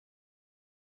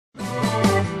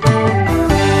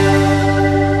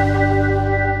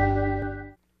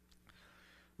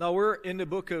Now we're in the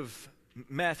book of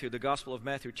Matthew, the Gospel of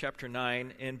Matthew, chapter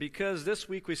 9, and because this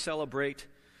week we celebrate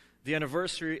the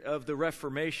anniversary of the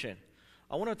Reformation,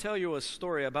 I want to tell you a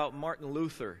story about Martin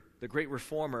Luther, the great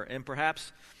reformer, and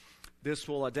perhaps this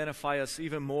will identify us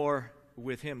even more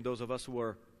with him, those of us who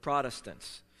are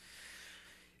Protestants.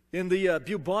 In the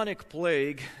bubonic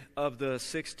plague of the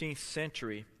 16th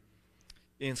century,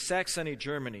 in Saxony,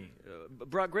 Germany,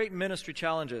 brought great ministry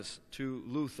challenges to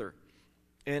Luther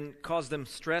and caused them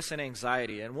stress and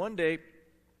anxiety. And one day,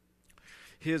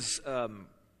 his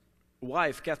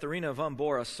wife, Katharina von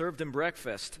Bora, served him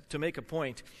breakfast to make a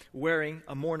point, wearing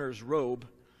a mourner's robe.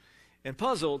 And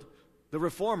puzzled, the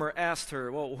reformer asked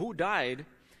her, well, who died?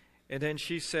 And then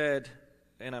she said,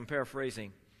 and I'm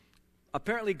paraphrasing,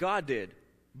 apparently God did,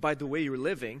 by the way you're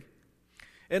living.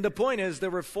 And the point is, the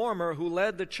reformer who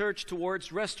led the church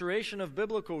towards restoration of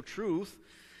biblical truth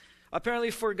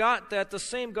apparently forgot that the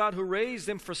same God who raised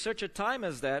him for such a time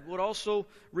as that would also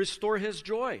restore his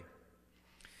joy.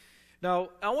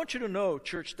 Now, I want you to know,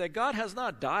 church, that God has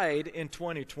not died in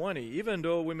 2020, even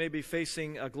though we may be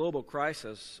facing a global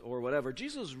crisis or whatever.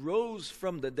 Jesus rose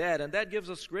from the dead, and that gives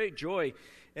us great joy.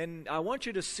 And I want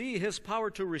you to see his power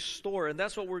to restore, and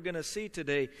that's what we're going to see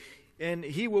today. And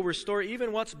he will restore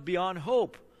even what's beyond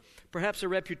hope, perhaps a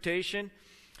reputation,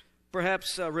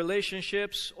 perhaps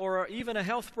relationships, or even a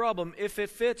health problem, if it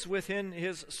fits within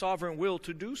his sovereign will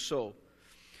to do so.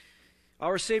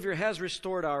 Our Savior has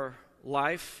restored our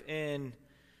life, and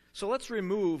so let's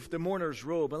remove the mourner's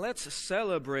robe, and let's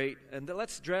celebrate, and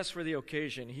let's dress for the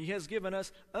occasion. He has given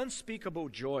us unspeakable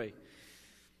joy.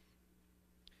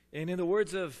 And in the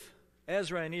words of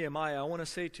Ezra and Nehemiah, I want to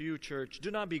say to you, church, do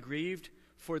not be grieved,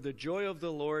 for the joy of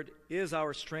the Lord is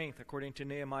our strength, according to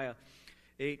Nehemiah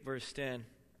 8, verse 10.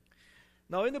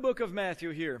 Now, in the book of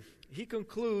Matthew here, he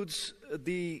concludes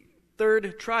the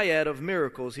third triad of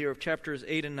miracles here of chapters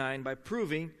 8 and 9 by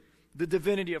proving the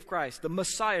divinity of Christ, the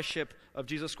messiahship of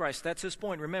Jesus Christ. That's his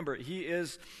point. Remember, he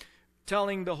is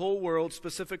telling the whole world,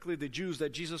 specifically the Jews,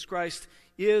 that Jesus Christ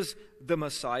is the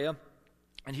Messiah.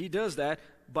 And he does that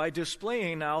by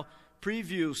displaying now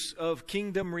previews of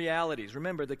kingdom realities.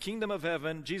 Remember, the kingdom of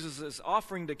heaven, Jesus is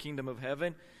offering the kingdom of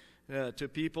heaven to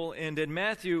people. And then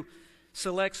Matthew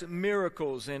selects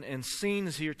miracles and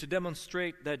scenes here to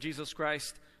demonstrate that Jesus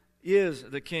Christ is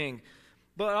the King.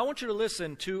 But I want you to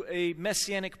listen to a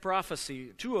messianic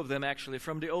prophecy, two of them actually,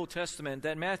 from the Old Testament,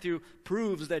 that Matthew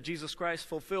proves that Jesus Christ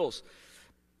fulfills.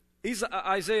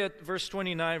 Isaiah verse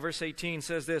 29, verse 18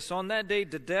 says this, on that day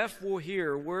the deaf will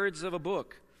hear words of a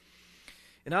book,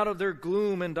 and out of their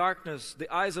gloom and darkness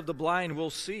the eyes of the blind will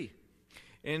see.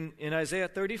 In Isaiah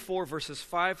 34, verses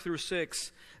 5 through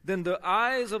 6, then the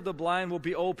eyes of the blind will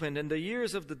be opened, and the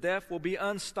ears of the deaf will be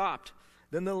unstopped.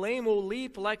 Then the lame will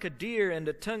leap like a deer, and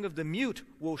the tongue of the mute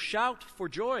will shout for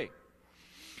joy.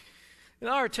 In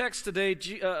our text today,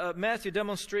 Matthew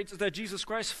demonstrates that Jesus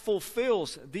Christ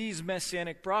fulfills these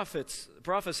messianic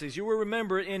prophecies. You will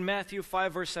remember in Matthew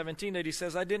 5, verse 17, that he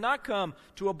says, I did not come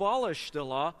to abolish the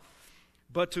law,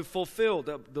 but to fulfill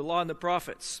the law and the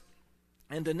prophets.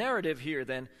 And the narrative here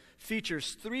then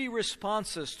features three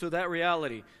responses to that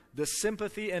reality, the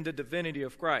sympathy and the divinity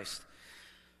of Christ.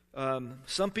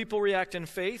 Some people react in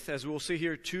faith, as we'll see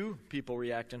here, two people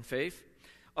react in faith.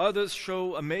 Others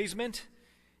show amazement,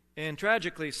 and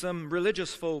tragically, some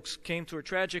religious folks came to a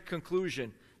tragic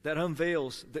conclusion that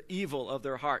unveils the evil of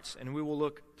their hearts, and we will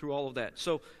look through all of that.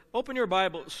 So open your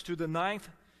Bibles to the 9th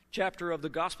chapter of the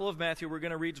Gospel of Matthew. We're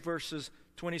going to read verses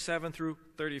 27 through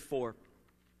 34.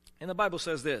 And the Bible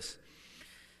says this,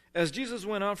 as Jesus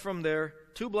went on from there,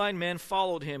 two blind men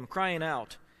followed him, crying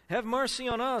out, have mercy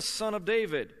on us, Son of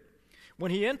David. When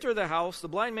he entered the house, the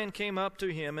blind men came up to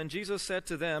him, and Jesus said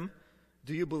to them,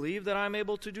 do you believe that I am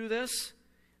able to do this?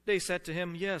 They said to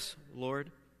him, yes,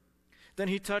 Lord. Then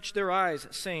he touched their eyes,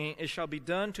 saying, it shall be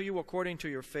done to you according to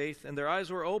your faith. And their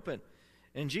eyes were opened.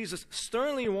 And Jesus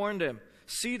sternly warned them,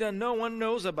 see that no one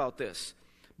knows about this.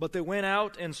 But they went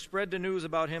out and spread the news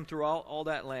about him through all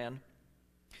that land.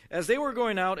 As they were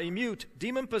going out, a mute,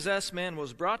 demon-possessed man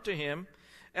was brought to him.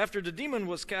 After the demon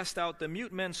was cast out, the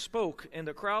mute man spoke, and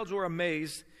the crowds were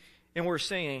amazed and were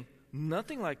saying,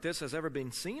 nothing like this has ever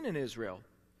been seen in Israel.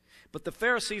 But the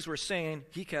Pharisees were saying,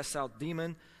 he casts out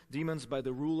demons by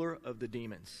the ruler of the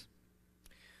demons.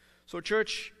 So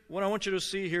church, what I want you to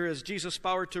see here is Jesus'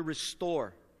 power to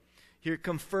restore. Here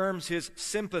confirms his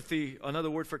sympathy,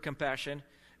 another word for compassion,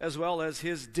 as well as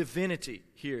his divinity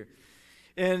here.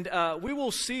 And we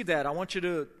will see that. I want you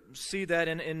to see that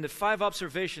in the 5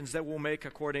 observations that we'll make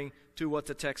according to what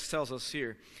the text tells us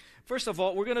here. First of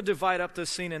all, we're going to divide up the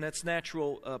scene in its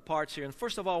natural parts here. And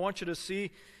first of all, I want you to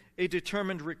see a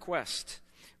determined request.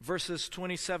 verses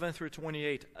 27 through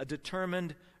 28, a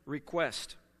determined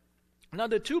request. Now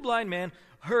the two blind men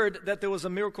heard that there was a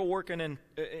miracle working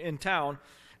in town,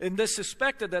 and they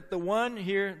suspected that the one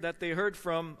here that they heard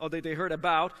from, or that they heard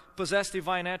about, possessed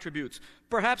divine attributes.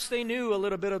 Perhaps they knew a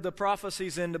little bit of the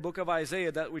prophecies in the book of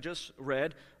Isaiah that we just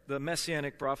read, the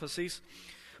messianic prophecies,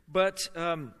 but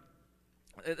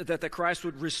that the Christ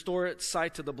would restore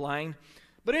sight to the blind.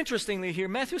 But interestingly here,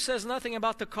 Matthew says nothing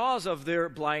about the cause of their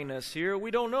blindness here.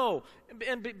 We don't know,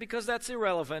 and because that's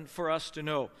irrelevant for us to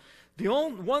know. The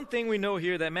only one thing we know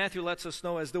here that Matthew lets us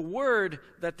know is the word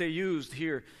that they used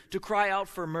here to cry out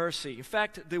for mercy. In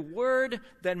fact, the word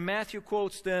that Matthew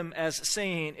quotes them as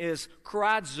saying is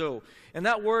kradzo, and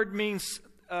that word means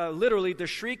literally the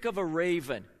shriek of a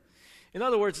raven. In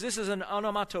other words, this is an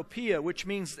onomatopoeia, which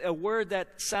means a word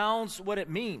that sounds what it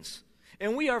means.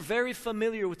 And we are very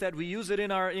familiar with that. We use it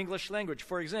in our English language.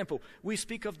 For example, we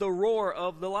speak of the roar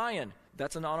of the lion.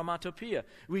 That's an onomatopoeia.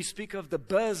 We speak of the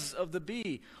buzz of the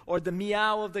bee, or the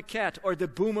meow of the cat, or the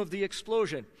boom of the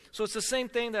explosion. So it's the same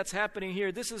thing that's happening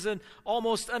here. This is an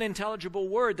almost unintelligible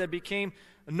word that became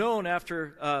known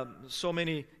after so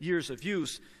many years of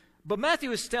use. But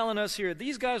Matthew is telling us here,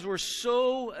 these guys were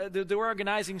they were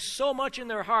organizing so much in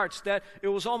their hearts that it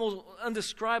was almost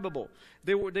undescribable.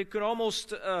 It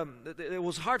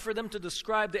was hard for them to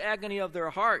describe the agony of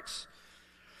their hearts.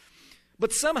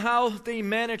 But somehow they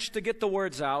managed to get the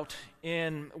words out,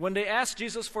 and when they asked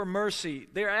Jesus for mercy,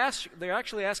 they're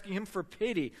actually asking him for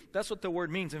pity. That's what the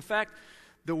word means. In fact,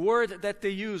 the word that they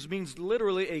use means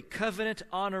literally a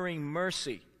covenant-honoring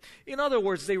mercy. In other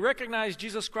words, they recognize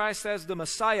Jesus Christ as the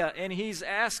Messiah, and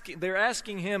they're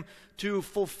asking him to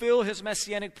fulfill his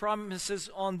messianic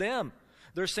promises on them.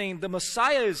 They're saying the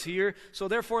Messiah is here, so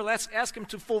therefore let's ask him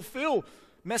to fulfill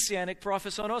messianic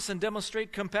prophecy on us and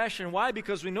demonstrate compassion. Why?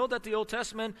 Because we know that the Old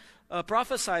Testament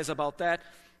prophesies about that.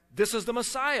 This is the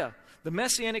Messiah. The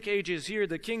messianic age is here,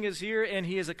 the king is here, and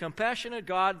he is a compassionate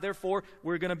God. Therefore,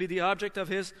 we're going to be the object of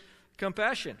his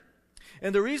compassion.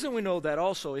 And the reason we know that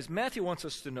also is Matthew wants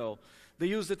us to know they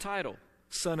use the title,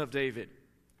 Son of David,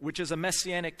 which is a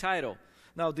messianic title.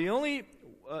 Now, the only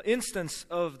instance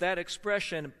of that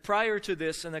expression prior to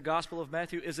this in the Gospel of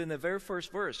Matthew is in the very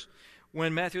first verse,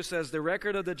 when Matthew says, the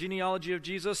record of the genealogy of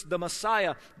Jesus, the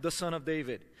Messiah, the son of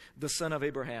David, the son of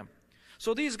Abraham.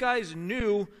 So these guys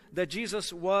knew that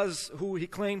Jesus was who he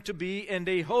claimed to be, and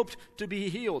they hoped to be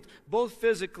healed, both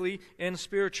physically and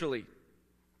spiritually.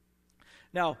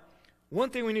 Now, one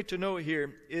thing we need to know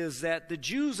here is that the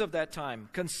Jews of that time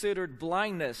considered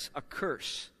blindness a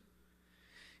curse.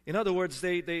 In other words,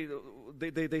 they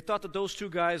thought that those two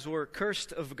guys were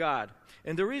cursed of God.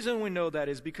 And the reason we know that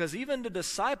is because even the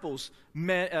disciples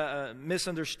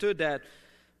misunderstood that.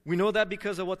 We know that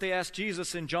because of what they asked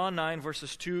Jesus in John 9,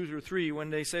 verses 2 through 3, when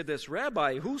they said this,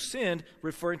 Rabbi, who sinned,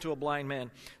 referring to a blind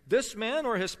man, this man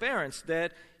or his parents,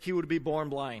 that he would be born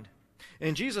blind?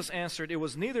 And Jesus answered, it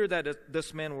was neither that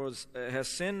this man has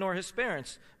sinned nor his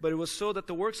parents, but it was so that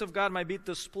the works of God might be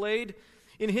displayed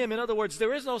in him. In other words,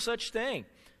 there is no such thing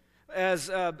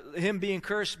as him being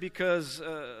cursed because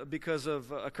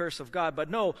of a curse of God.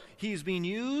 But no, he's being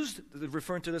used,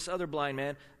 referring to this other blind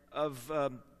man,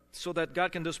 so that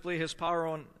God can display his power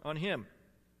on him.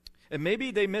 And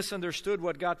maybe they misunderstood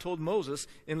what God told Moses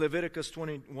in Leviticus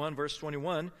 21, verse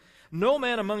 21. No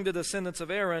man among the descendants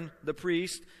of Aaron, the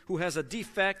priest, who has a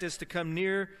defect is to come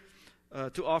near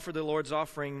to offer the Lord's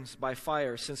offerings by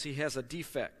fire, since he has a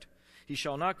defect. He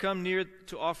shall not come near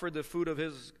to offer the food of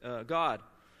his God.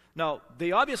 Now,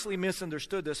 they obviously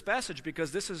misunderstood this passage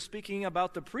because this is speaking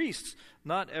about the priests,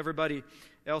 not everybody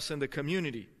else in the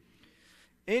community.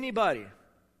 Anybody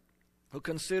who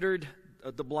considered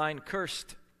the blind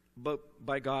cursed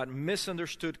by God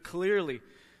misunderstood clearly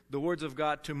the words of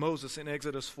God to Moses in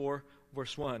Exodus 4,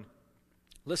 verse 1.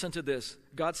 Listen to this.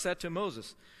 God said to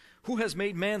Moses, who has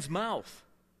made man's mouth?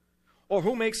 Or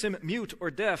who makes him mute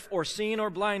or deaf or seeing or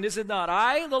blind? Is it not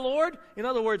I, the Lord? In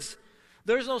other words,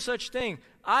 there's no such thing.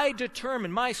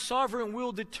 My sovereign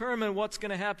will determine what's going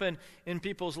to happen in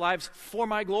people's lives for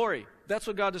my glory. That's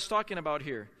what God is talking about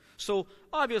here. So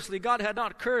obviously God had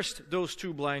not cursed those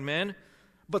two blind men,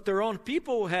 but their own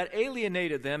people had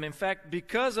alienated them. In fact,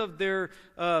 because of their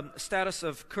status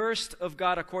of cursed of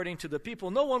God according to the people,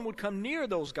 no one would come near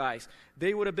those guys.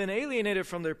 They would have been alienated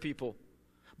from their people.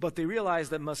 But they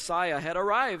realized that Messiah had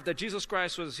arrived, that Jesus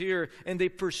Christ was here, and they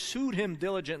pursued him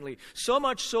diligently. So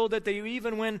much so that they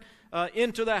even went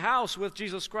into the house with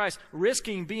Jesus Christ,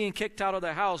 risking being kicked out of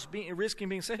the house, risking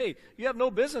being said, hey, you have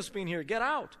no business being here, get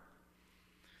out.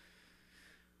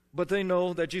 But they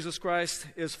know that Jesus Christ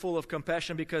is full of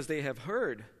compassion because they have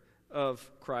heard of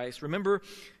Christ. Remember,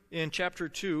 in chapter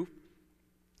 2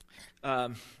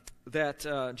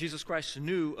 that Jesus Christ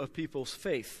knew of people's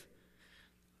faith.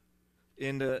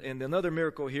 In another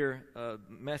miracle here,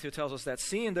 Matthew tells us that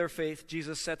seeing their faith,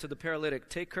 Jesus said to the paralytic,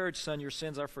 "Take courage, son, your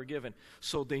sins are forgiven."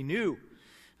 So they knew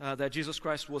that Jesus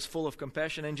Christ was full of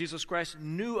compassion, and Jesus Christ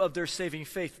knew of their saving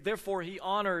faith. Therefore, he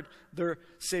honored their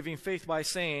saving faith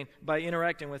by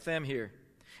interacting with them here.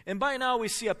 And by now we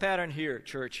see a pattern here,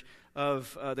 church,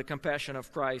 of the compassion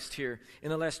of Christ here in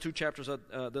the last 2 chapters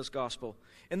of this gospel.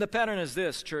 And the pattern is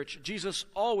this, church: Jesus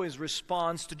always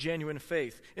responds to genuine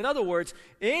faith. In other words,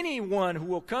 anyone who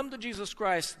will come to Jesus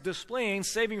Christ displaying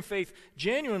saving faith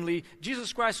genuinely,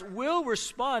 Jesus Christ will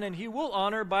respond and he will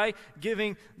honor by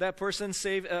giving that person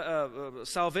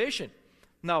salvation.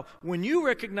 Now, when you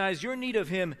recognize your need of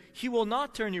him, he will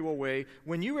not turn you away.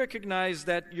 When you recognize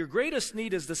that your greatest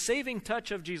need is the saving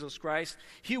touch of Jesus Christ,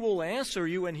 he will answer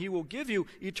you and he will give you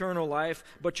eternal life.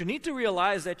 But you need to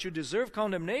realize that you deserve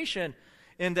condemnation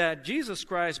and that Jesus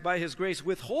Christ, by his grace,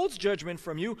 withholds judgment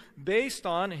from you based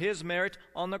on his merit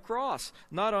on the cross,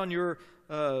 not on your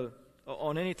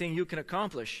on anything you can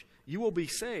accomplish. You will be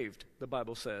saved, the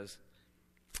Bible says.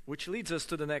 Which leads us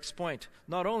to the next point.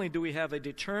 Not only do we have a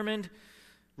determined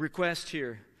request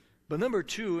here, but number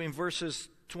 2, in verses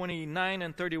 29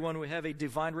 and 31, we have a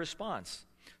divine response.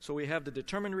 So we have the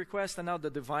determined request and now the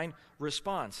divine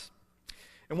response.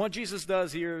 And what Jesus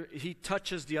does here, he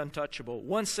touches the untouchable.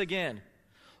 Once again,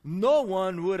 no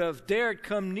one would have dared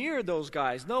come near those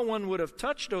guys. No one would have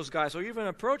touched those guys or even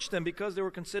approached them because they were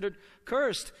considered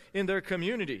cursed in their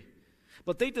community.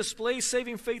 But they display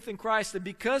saving faith in Christ, and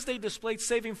because they displayed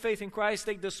saving faith in Christ,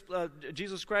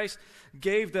 Jesus Christ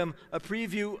gave them a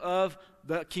preview of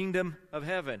the kingdom of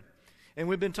heaven. And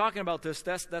we've been talking about this.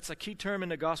 That's a key term in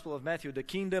the Gospel of Matthew, the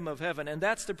kingdom of heaven. And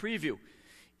that's the preview.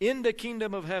 In the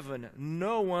kingdom of heaven,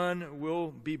 no one will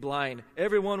be blind.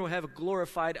 Everyone will have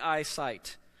glorified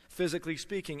eyesight, physically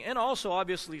speaking, and also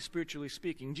obviously spiritually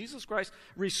speaking. Jesus Christ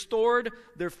restored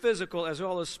their physical as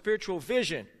well as spiritual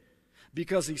vision.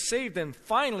 Because he saved them,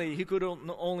 finally they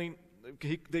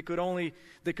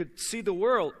could see the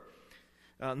world.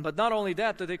 But not only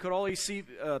that they could only see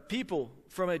people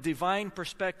from a divine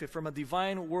perspective, from a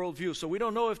divine worldview. So we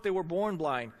don't know if they were born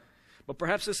blind. But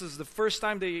perhaps this is the first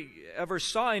time they ever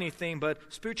saw anything. But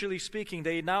spiritually speaking,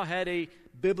 they now had a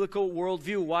biblical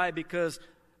worldview. Why? Because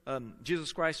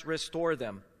Jesus Christ restored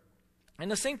them. And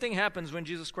the same thing happens when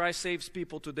Jesus Christ saves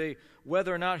people today,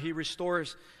 whether or not he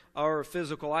restores our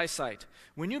physical eyesight.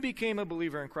 When you became a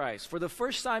believer in Christ, for the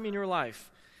first time in your life,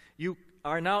 you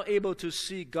are now able to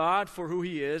see God for who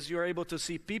he is, you're able to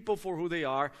see people for who they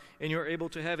are, and you're able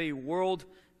to have a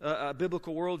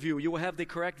biblical worldview. You will have the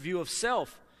correct view of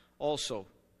self also.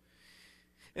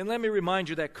 And let me remind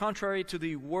you that contrary to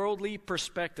the worldly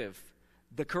perspective,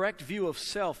 the correct view of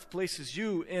self places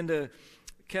you in the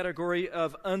category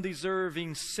of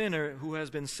undeserving sinner who has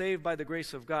been saved by the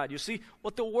grace of God. You see,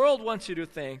 what the world wants you to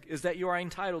think is that you are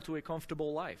entitled to a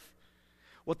comfortable life.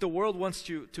 What the world wants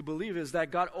you to believe is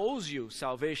that God owes you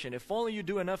salvation. If only you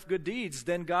do enough good deeds,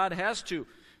 then God has to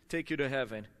take you to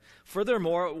heaven.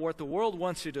 Furthermore, what the world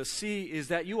wants you to see is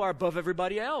that you are above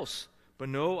everybody else. But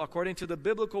no, according to the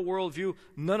biblical worldview,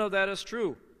 none of that is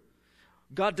true.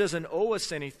 God doesn't owe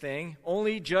us anything,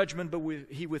 only judgment, but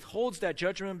he withholds that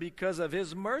judgment because of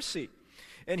his mercy.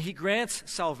 And he grants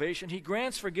salvation, he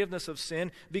grants forgiveness of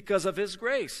sin because of his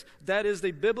grace. That is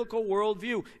the biblical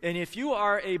worldview. And if you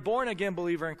are a born-again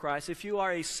believer in Christ, if you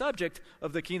are a subject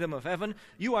of the kingdom of heaven,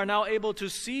 you are now able to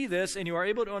see this and you are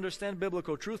able to understand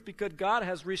biblical truth because God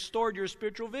has restored your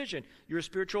spiritual vision, your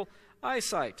spiritual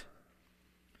eyesight.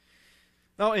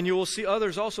 Now, and you will see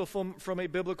others also from a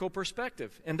biblical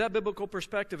perspective. And that biblical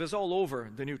perspective is all over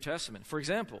the New Testament. For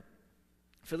example,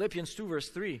 Philippians 2 verse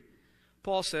 3,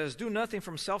 Paul says, "Do nothing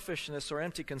from selfishness or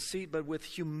empty conceit, but with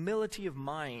humility of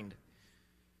mind.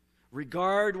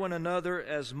 Regard one another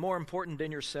as more important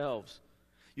than yourselves."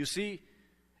 You see,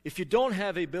 if you don't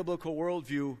have a biblical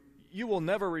worldview, you will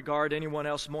never regard anyone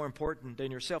else more important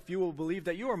than yourself. You will believe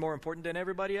that you are more important than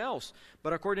everybody else.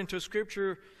 But according to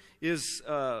Scripture,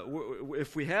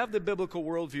 if we have the biblical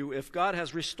worldview, if God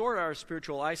has restored our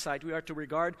spiritual eyesight, we are to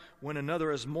regard one another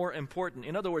as more important.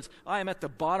 In other words, I am at the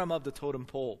bottom of the totem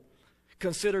pole.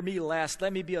 Consider me last.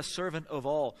 Let me be a servant of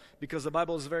all, because the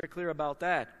Bible is very clear about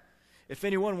that. If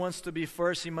anyone wants to be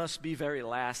first, he must be very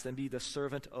last and be the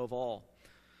servant of all.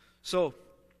 So,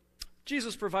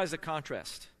 Jesus provides a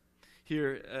contrast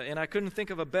here, and I couldn't think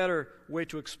of a better way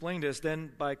to explain this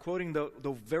than by quoting the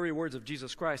very words of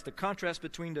Jesus Christ, the contrast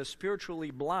between the spiritually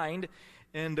blind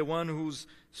and the one whose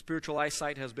spiritual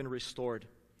eyesight has been restored.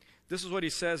 This is what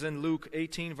he says in Luke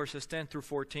 18, verses 10 through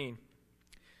 14.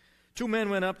 Two men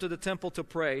went up to the temple to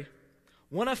pray,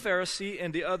 one a Pharisee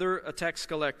and the other a tax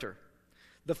collector.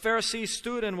 The Pharisee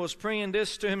stood and was praying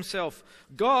this to himself: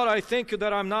 God, I thank you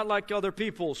that I'm not like other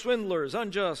people, swindlers,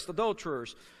 unjust,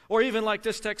 adulterers, or even like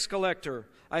this tax collector.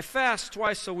 I fast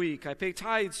twice a week. I pay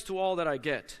tithes to all that I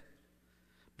get.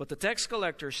 But the tax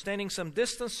collector, standing some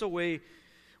distance away,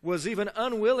 was even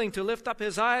unwilling to lift up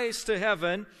his eyes to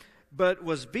heaven, but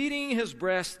was beating his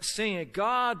breast, saying,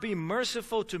 God, be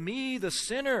merciful to me, the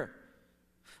sinner.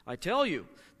 I tell you,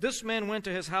 this man went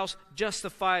to his house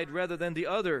justified rather than the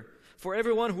other. For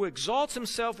everyone who exalts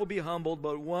himself will be humbled,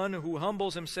 but one who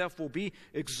humbles himself will be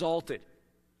exalted.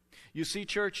 You see,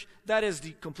 church, that is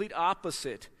the complete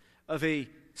opposite of a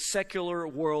secular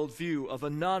worldview, of a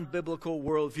non-biblical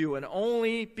worldview. And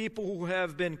only people who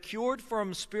have been cured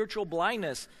from spiritual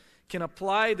blindness can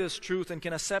apply this truth and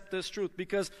can accept this truth.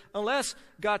 Because unless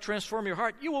God transforms your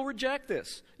heart, you will reject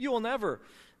this. You will never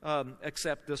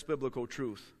accept this biblical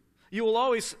truth. You will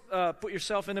always put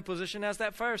yourself in a position as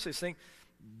that Pharisee, saying,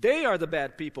 they are the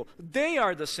bad people. They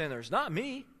are the sinners, not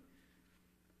me.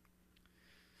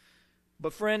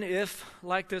 But friend, if,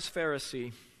 like this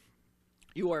Pharisee,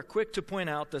 you are quick to point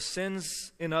out the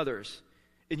sins in others,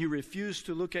 and you refuse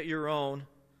to look at your own,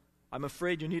 I'm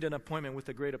afraid you need an appointment with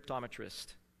a great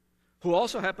optometrist, who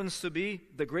also happens to be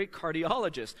the great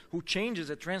cardiologist, who changes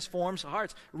and transforms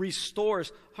hearts,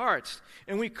 restores hearts.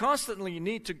 And we constantly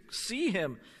need to see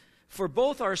him for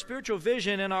both our spiritual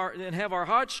vision and have our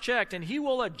hearts checked, and he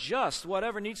will adjust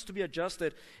whatever needs to be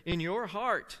adjusted in your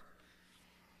heart.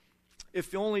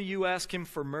 If only you ask him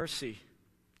for mercy,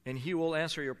 and he will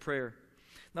answer your prayer.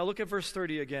 Now look at verse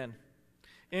 30 again.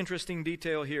 Interesting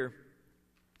detail here.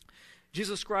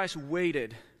 Jesus Christ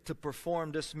waited to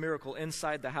perform this miracle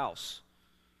inside the house.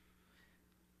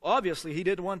 Obviously, he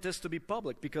didn't want this to be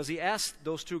public, because he asked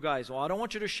those two guys, well, I don't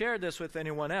want you to share this with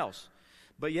anyone else.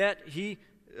 But yet, he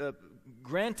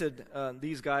granted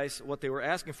these guys what they were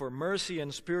asking for, mercy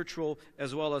and spiritual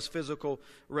as well as physical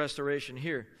restoration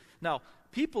here. Now,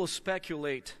 people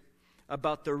speculate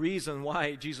about the reason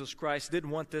why Jesus Christ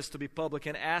didn't want this to be public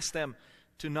and asked them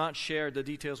to not share the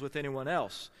details with anyone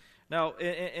else. Now,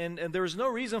 and there is no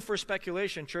reason for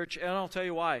speculation, church, and I'll tell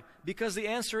you why. Because the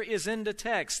answer is in the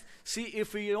text. See,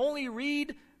 if we only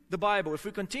read the Bible, if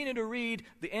we continue to read,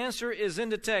 the answer is in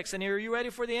the text. And are you ready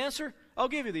for the answer? I'll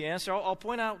give you the answer. I'll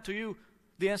point out to you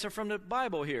the answer from the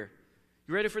Bible here.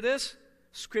 You ready for this?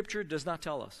 Scripture does not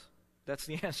tell us. That's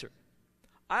the answer.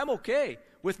 I'm okay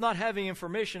with not having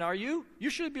information. Are you? You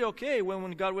should be okay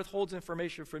when God withholds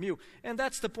information from you. And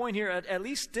that's the point here. At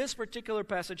least this particular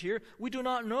passage here, we do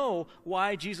not know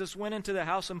why Jesus went into the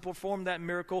house and performed that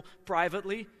miracle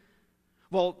privately.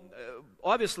 Well,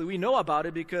 obviously we know about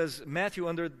it because Matthew,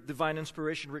 under divine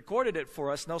inspiration, recorded it for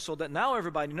us now, so that now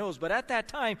everybody knows. But at that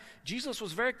time, Jesus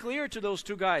was very clear to those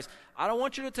two guys. I don't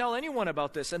want you to tell anyone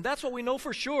about this. And that's what we know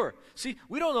for sure. See,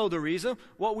 we don't know the reason.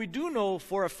 What we do know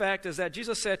for a fact is that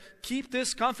Jesus said, keep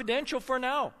this confidential for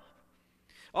now.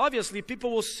 Obviously,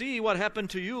 people will see what happened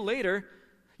to you later.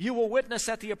 You will witness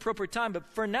at the appropriate time.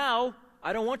 But for now,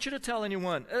 I don't want you to tell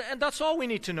anyone. And that's all we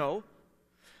need to know.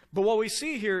 But what we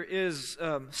see here is,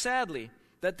 sadly,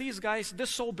 that these guys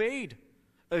disobeyed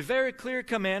a very clear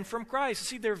command from Christ.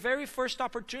 See, their very first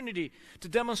opportunity to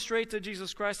demonstrate to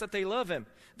Jesus Christ that they love him,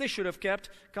 they should have kept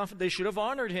confident, they should have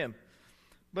honored him.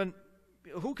 But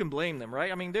who can blame them,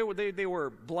 right? I mean, they were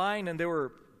blind, and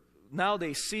now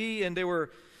they see, and they were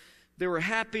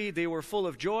happy, they were full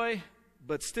of joy,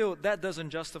 but still, that doesn't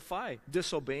justify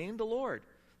disobeying the Lord.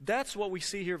 That's what we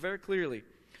see here very clearly.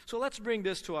 So let's bring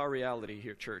this to our reality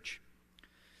here, church.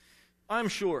 I'm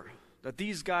sure that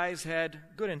these guys had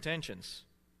good intentions,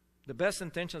 the best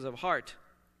intentions of heart.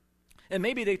 And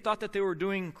maybe they thought that they were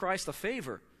doing Christ a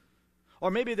favor.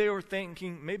 Or maybe they were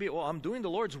thinking, well, I'm doing the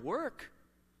Lord's work.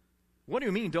 What do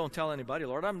you mean, don't tell anybody,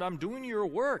 Lord? I'm doing your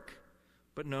work.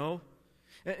 But no.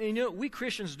 And you know, we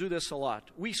Christians do this a lot.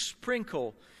 We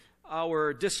sprinkle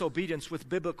our disobedience with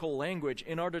biblical language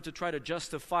in order to try to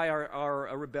justify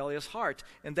our rebellious heart.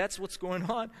 And that's what's going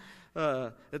on.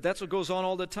 That's what goes on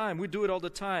all the time. We do it all the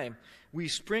time. We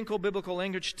sprinkle biblical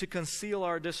language to conceal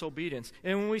our disobedience.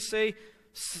 And when we say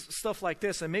stuff like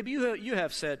this, and maybe you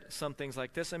have said some things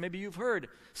like this, and maybe you've heard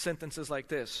sentences like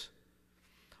this.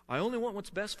 I only want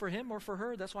what's best for him or for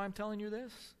her. That's why I'm telling you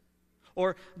this.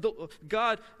 Or,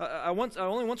 God, I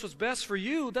only want what's best for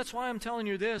you. That's why I'm telling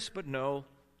you this. But no.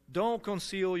 Don't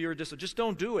conceal your disobedience. Just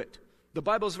don't do it. The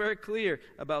Bible is very clear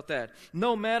about that.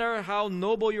 No matter how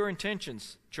noble your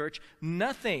intentions, church,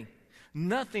 nothing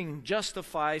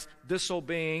justifies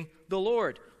disobeying the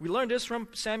Lord. We learned this from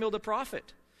Samuel the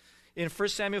prophet. In 1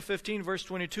 Samuel 15, verse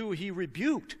 22, he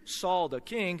rebuked Saul, the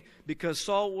king, because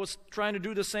Saul was trying to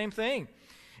do the same thing.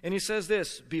 And he says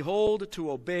this, "Behold,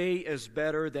 to obey is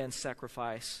better than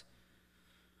sacrifice."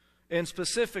 And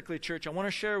specifically, church, I want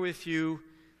to share with you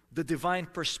the divine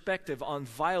perspective on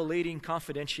violating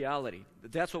confidentiality.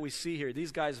 That's what we see here.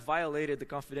 These guys violated the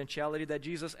confidentiality that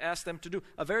Jesus asked them to do.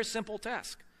 A very simple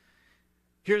task.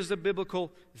 Here's the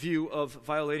biblical view of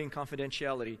violating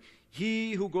confidentiality.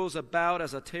 He who goes about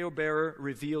as a talebearer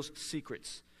reveals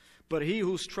secrets, but he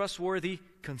who's trustworthy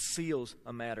conceals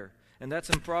a matter. And that's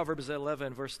in Proverbs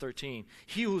 11, verse 13.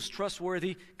 He who's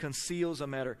trustworthy conceals a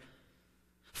matter.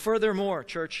 Furthermore,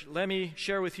 church, let me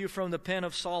share with you from the pen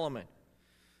of Solomon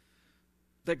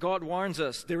that God warns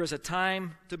us there is a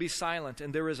time to be silent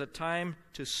and there is a time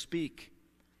to speak.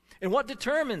 And what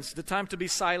determines the time to be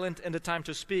silent and the time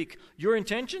to speak? Your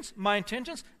intentions? My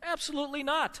intentions? Absolutely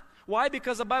not. Why?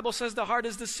 Because the Bible says the heart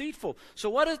is deceitful. So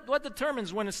what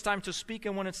determines when it's time to speak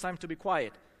and when it's time to be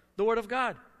quiet? The Word of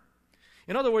God.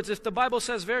 In other words, if the Bible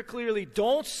says very clearly,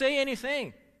 don't say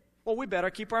anything, well, we better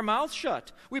keep our mouths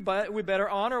shut. We better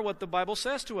honor what the Bible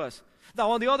says to us.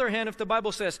 Now, on the other hand, if the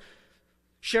Bible says,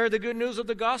 share the good news of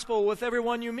the gospel with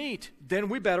everyone you meet, then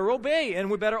we better obey and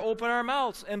we better open our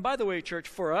mouths. And by the way, church,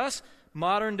 for us,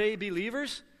 modern day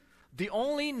believers, the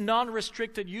only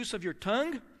non-restricted use of your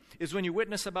tongue is when you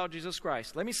witness about Jesus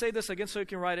Christ. Let me say this again so you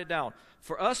can write it down.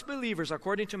 For us believers,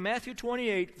 according to Matthew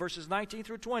 28, verses 19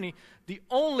 through 20, the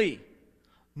only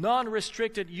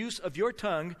non-restricted use of your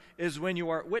tongue is when you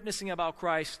are witnessing about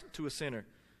Christ to a sinner.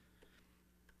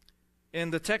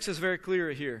 And the text is very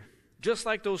clear here. Just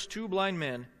like those two blind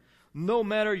men, no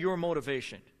matter your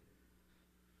motivation,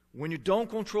 when you don't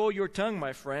control your tongue,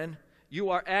 my friend, you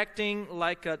are acting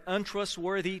like an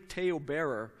untrustworthy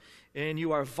talebearer, and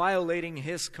you are violating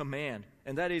his command.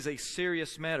 And that is a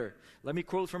serious matter. Let me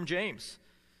quote from James.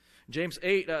 James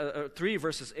 3,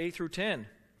 verses 8 through 10.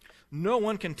 No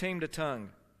one can tame the tongue.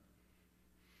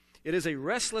 It is a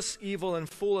restless evil and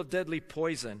full of deadly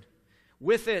poison.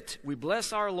 With it we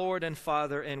bless our Lord and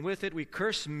Father, and with it we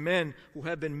curse men who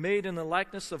have been made in the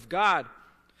likeness of God.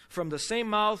 From the same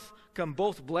mouth come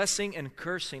both blessing and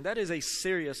cursing. That is a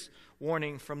serious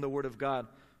warning from the Word of God,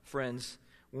 friends,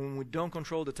 when we don't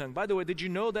control the tongue. By the way, did you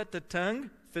know that the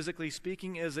tongue, physically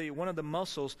speaking, is one of the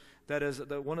muscles that is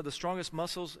one of the strongest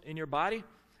muscles in your body?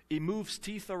 It moves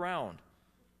teeth around.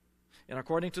 And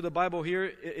according to the Bible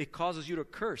here, it causes you to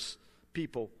curse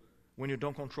people when you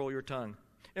don't control your tongue.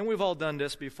 And we've all done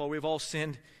this before. We've all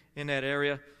sinned in that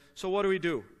area. So what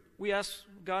do? We ask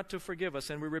God to forgive us,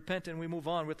 and we repent, and we move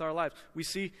on with our lives. We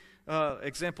see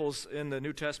examples in the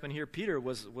New Testament here. Peter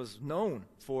was known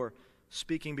for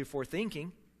speaking before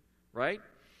thinking, right?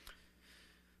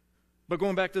 But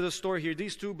going back to the story here,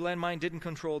 these two blind men didn't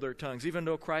control their tongues, even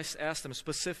though Christ asked them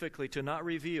specifically to not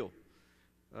reveal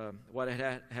what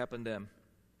had happened to them.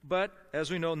 But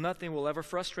as we know, nothing will ever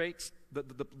frustrate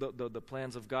the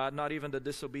plans of God, not even the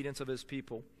disobedience of His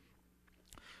people.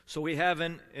 So we have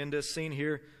in this scene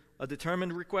here a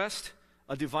determined request,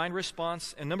 a divine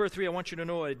response, and number 3, I want you to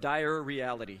know a dire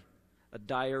reality. A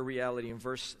dire reality in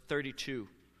verse 32.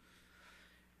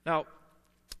 Now,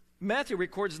 Matthew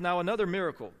records now another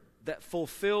miracle that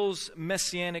fulfills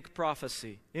messianic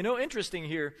prophecy. You know, interesting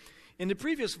here, in the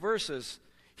previous verses,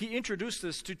 he introduced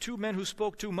us to two men who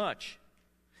spoke too much.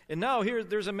 And now here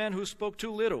there's a man who spoke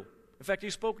too little. In fact, he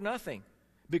spoke nothing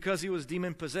because he was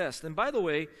demon-possessed. And by the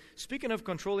way, speaking of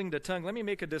controlling the tongue, let me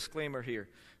make a disclaimer here.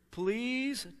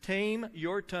 Please tame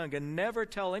your tongue and never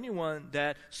tell anyone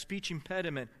that speech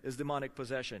impediment is demonic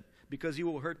possession, because you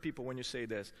will hurt people when you say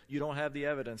this. You don't have the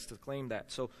evidence to claim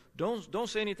that. So don't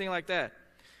say anything like that.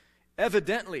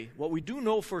 Evidently, what we do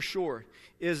know for sure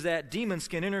is that demons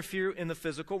can interfere in the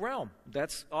physical realm.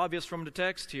 That's obvious from the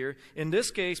text here. In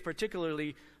this case,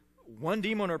 particularly, one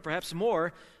demon or perhaps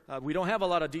more. We don't have a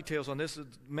lot of details on this.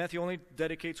 Matthew only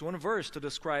dedicates one verse to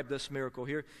describe this miracle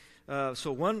here.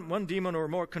 So one demon or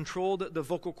more controlled the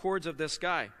vocal cords of this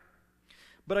guy.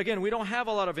 But again, we don't have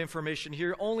a lot of information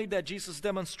here, only that Jesus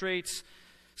demonstrates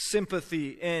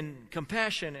sympathy and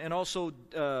compassion and also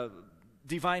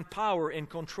divine power in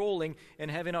controlling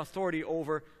and having authority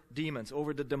over demons,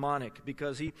 over the demonic,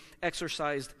 because he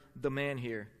exorcised the man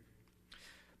here.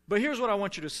 But here's what I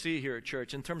want you to see here at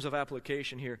church in terms of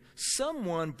application here.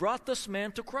 Someone brought this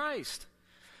man to Christ.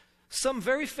 Some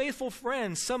very faithful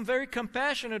friend, some very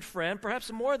compassionate friend,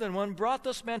 perhaps more than one, brought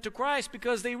this man to Christ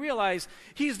because they realized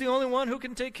he's the only one who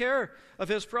can take care of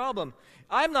his problem.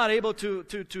 I'm not able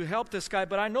to help this guy,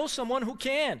 but I know someone who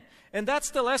can. And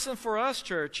that's the lesson for us,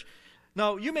 church.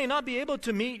 Now, you may not be able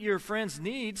to meet your friend's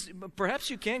needs. Perhaps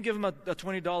you can give him a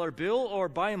 $20 bill or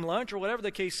buy him lunch or whatever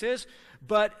the case is,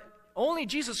 but only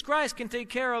Jesus Christ can take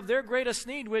care of their greatest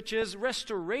need, which is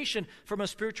restoration from a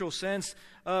spiritual sense,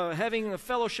 having a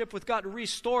fellowship with God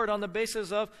restored on the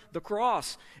basis of the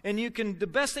cross. And the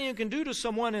best thing you can do to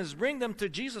someone is bring them to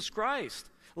Jesus Christ.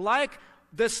 Like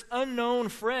this unknown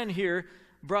friend here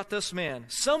brought this man.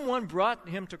 Someone brought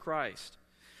him to Christ.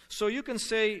 So you can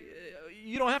say,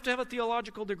 you don't have to have a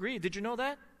theological degree. Did you know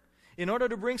that? In order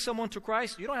to bring someone to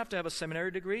Christ, you don't have to have a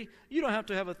seminary degree. You don't have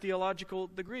to have a theological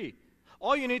degree.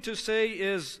 All you need to say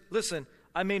is, listen,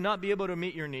 I may not be able to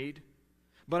meet your need,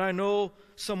 but I know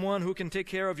someone who can take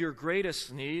care of your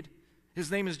greatest need. His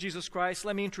name is Jesus Christ.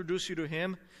 Let me introduce you to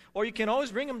him. Or you can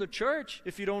always bring him to church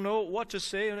if you don't know what to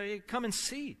say. Come and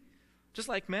see. Just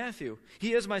like Matthew.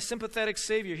 He is my sympathetic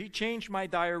Savior. He changed my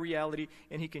dire reality,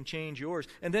 and he can change yours.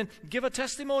 And then give a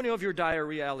testimony of your dire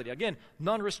reality. Again,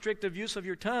 non-restrictive use of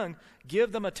your tongue.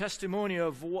 Give them a testimony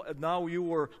of now you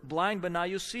were blind, but now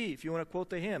you see. If you want to quote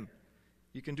the hymn,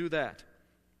 you can do that.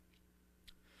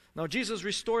 Now, Jesus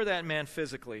restored that man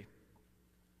physically.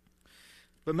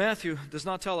 But Matthew does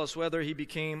not tell us whether he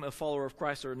became a follower of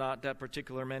Christ or not, that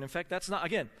particular man. In fact,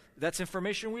 that's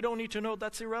information we don't need to know.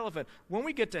 That's irrelevant. When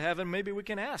we get to heaven, maybe we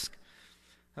can ask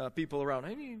people around,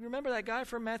 hey, you remember that guy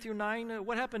from Matthew 9?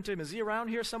 What happened to him? Is he around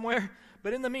here somewhere?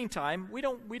 But in the meantime, we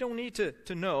don't need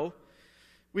to know.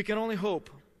 We can only hope.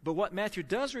 But what Matthew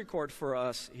does record for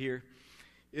us here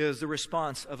is the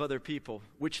response of other people,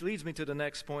 which leads me to the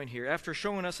next point here. After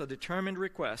showing us a determined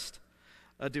request,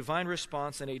 a divine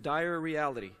response, and a dire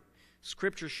reality,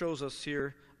 Scripture shows us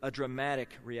here a dramatic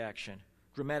reaction.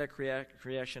 Dramatic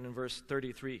reaction in verse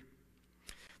 33.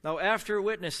 Now, after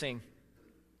witnessing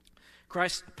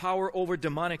Christ's power over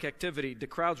demonic activity, the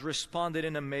crowds responded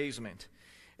in amazement.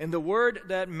 And the word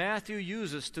that Matthew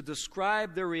uses to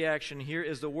describe their reaction here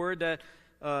is the word that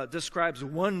describes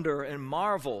wonder and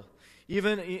marvel,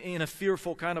 even in a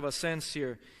fearful kind of a sense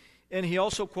here. And he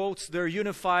also quotes their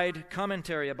unified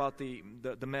commentary about the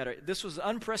matter. This was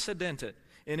unprecedented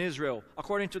in Israel,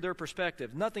 according to their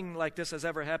perspective. Nothing like this has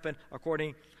ever happened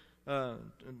according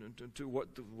to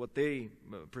what they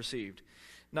perceived.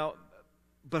 Now,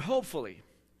 but hopefully,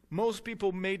 most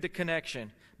people made the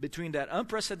connection between that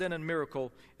unprecedented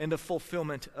miracle and the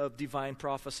fulfillment of divine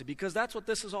prophecy, because that's what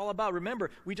this is all about. Remember,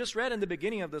 we just read in the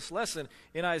beginning of this lesson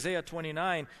in Isaiah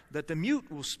 29 that the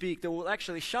mute will speak, they will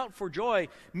actually shout for joy,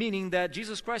 meaning that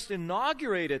Jesus Christ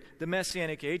inaugurated the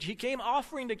Messianic age. He came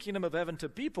offering the kingdom of heaven to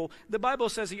people. The Bible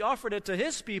says he offered it to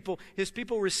his people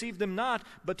received them not,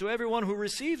 but to everyone who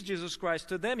receives Jesus Christ,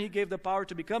 to them he gave the power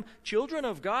to become children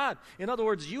of God. In other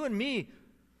words, you and me,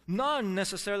 not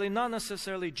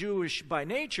necessarily Jewish by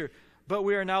nature, but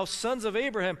we are now sons of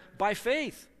Abraham by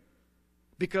faith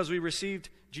because we received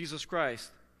Jesus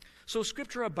Christ. So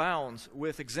Scripture abounds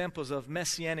with examples of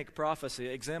messianic prophecy,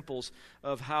 examples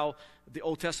of how the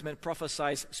Old Testament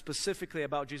prophesies specifically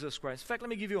about Jesus Christ. In fact, let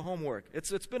me give you homework.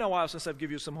 It's been a while since I've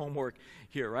given you some homework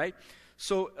here, right?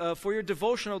 So for your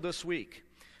devotional this week,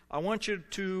 I want you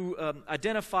to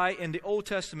identify in the Old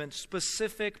Testament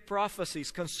specific prophecies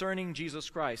concerning Jesus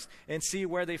Christ and see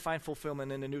where they find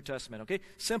fulfillment in the New Testament, okay?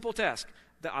 Simple task.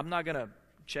 I'm not going to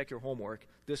check your homework.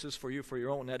 This is for you, for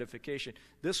your own edification.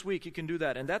 This week you can do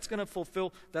that, and that's going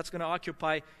to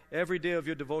occupy every day of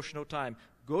your devotional time.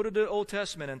 Go to the Old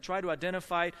Testament and try to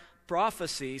identify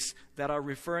prophecies that are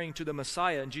referring to the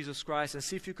Messiah and Jesus Christ, and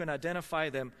see if you can identify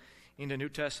them in the New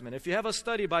Testament. If you have a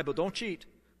study Bible, don't cheat.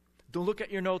 Don't look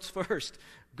at your notes first.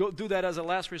 Go do that as a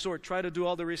last resort. Try to do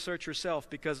all the research yourself,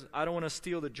 because I don't want to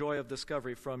steal the joy of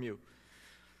discovery from you.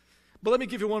 But let me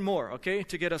give you one more, okay,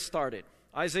 to get us started.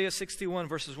 Isaiah 61,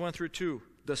 verses 1 through 2.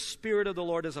 The Spirit of the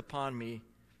Lord is upon me,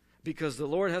 because the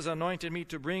Lord has anointed me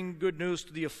to bring good news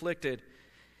to the afflicted.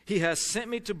 He has sent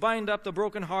me to bind up the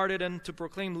brokenhearted and to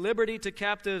proclaim liberty to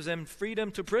captives and freedom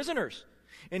to prisoners.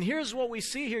 And here's what we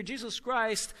see here. Jesus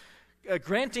Christ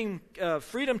granting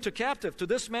freedom to captive, to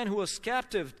this man who was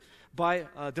captive by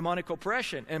demonic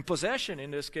oppression and possession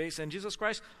in this case, and Jesus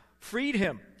Christ freed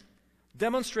him,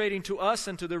 demonstrating to us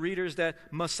and to the readers that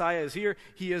Messiah is here.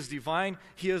 He is divine.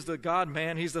 He is the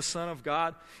God-man. He's the Son of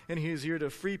God, and he is here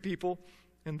to free people,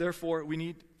 and therefore we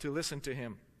need to listen to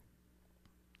him.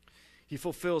 He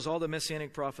fulfills all the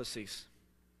messianic prophecies.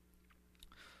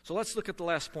 So let's look at the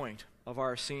last point of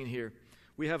our scene here.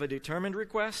 We have a determined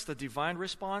request, a divine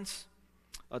response,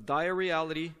 a dire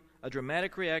reality, a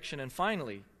dramatic reaction, and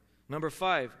finally, number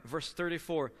 5, verse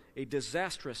 34, a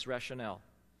disastrous rationale.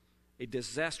 A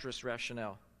disastrous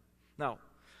rationale. Now,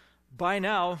 by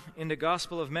now, in the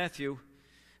Gospel of Matthew,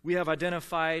 we have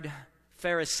identified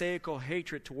Pharisaical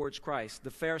hatred towards Christ. The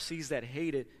Pharisees that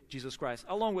hated Jesus Christ,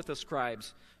 along with the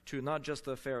scribes too, not just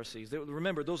the Pharisees.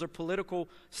 Remember, those are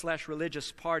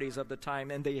political/religious parties of the time,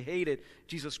 and they hated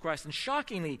Jesus Christ. And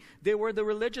shockingly, they were the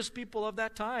religious people of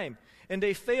that time. And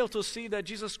they failed to see that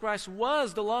Jesus Christ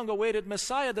was the long-awaited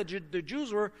Messiah that the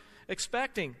Jews were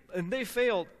expecting. And they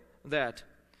failed that.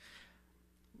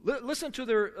 Listen to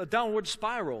their downward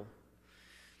spiral.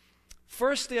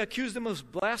 First, they accused him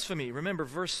of blasphemy. Remember,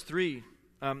 verse 3.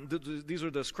 These are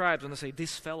the scribes, and they say,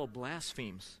 "This fellow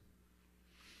blasphemes."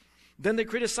 Then they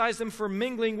criticized him for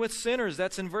mingling with sinners.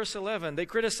 That's in verse 11. They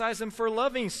criticized him for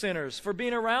loving sinners, for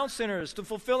being around sinners, to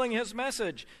fulfilling his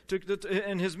message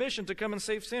and his mission to come and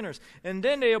save sinners. And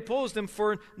then they opposed him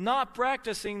for not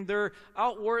practicing their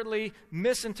outwardly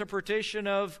misinterpretation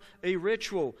of a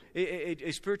ritual,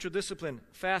 a spiritual discipline,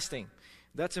 fasting.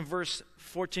 That's in verse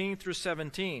 14 through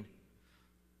 17.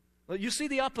 You see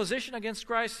the opposition against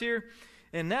Christ here?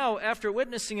 And now, after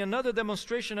witnessing another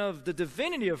demonstration of the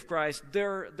divinity of Christ,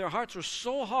 their hearts were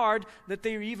so hard that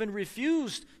they even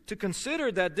refused to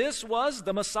consider that this was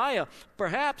the Messiah.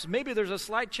 Perhaps, maybe there's a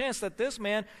slight chance that this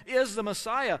man is the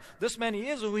Messiah. This man, he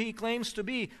is who he claims to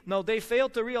be. No, they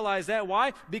failed to realize that.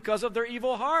 Why? Because of their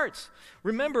evil hearts.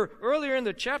 Remember, earlier in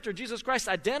the chapter, Jesus Christ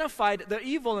identified the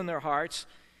evil in their hearts.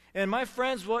 And my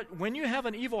friends, when you have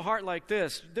an evil heart like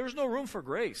this, there's no room for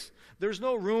grace. There's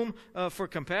no room for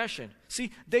compassion.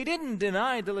 See, they didn't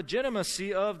deny the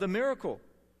legitimacy of the miracle.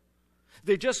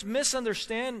 They just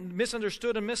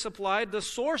misunderstood and misapplied the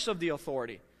source of the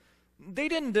authority. They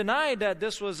didn't deny that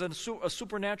this was a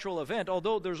supernatural event,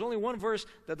 although there's only one verse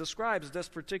that describes this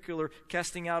particular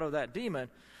casting out of that demon.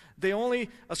 They only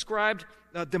ascribed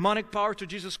demonic power to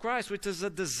Jesus Christ, which is a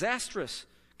disastrous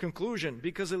conclusion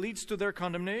because it leads to their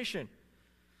condemnation.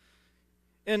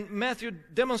 And Matthew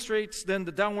demonstrates then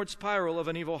the downward spiral of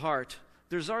an evil heart.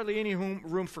 There's hardly any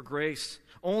room for grace,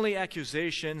 only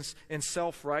accusations and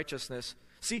self-righteousness.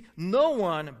 See, no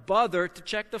one bothered to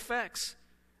check the facts.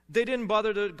 They didn't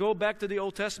bother to go back to the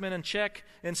Old Testament and check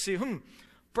and see,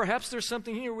 perhaps there's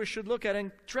something here we should look at.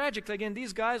 And tragically, again,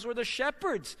 these guys were the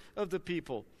shepherds of the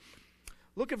people.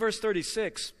 Look at verse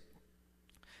 36.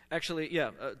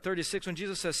 36, when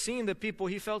Jesus says, seeing the people,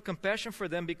 he felt compassion for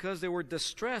them because they were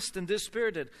distressed and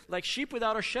dispirited, like sheep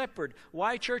without a shepherd.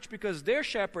 Why, church? Because their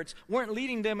shepherds weren't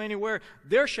leading them anywhere.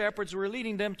 Their shepherds were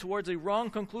leading them towards a wrong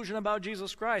conclusion about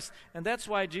Jesus Christ. And that's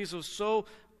why Jesus was so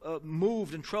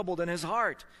moved and troubled in his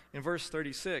heart in verse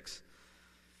 36.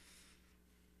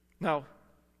 Now,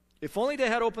 if only they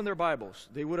had opened their Bibles,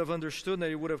 they would have understood and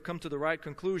they would have come to the right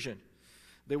conclusion.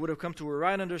 They would have come to a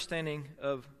right understanding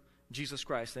of Jesus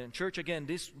Christ. And church, again,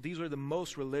 these were the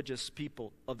most religious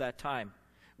people of that time,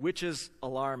 which is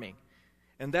alarming.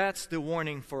 And that's the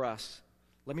warning for us.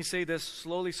 Let me say this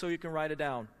slowly so you can write it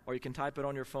down, or you can type it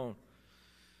on your phone.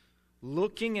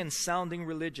 Looking and sounding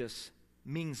religious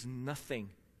means nothing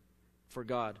for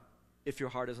God if your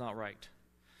heart is not right.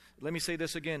 Let me say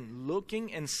this again.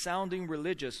 Looking and sounding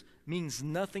religious means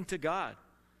nothing to God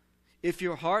if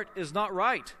your heart is not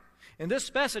right. And this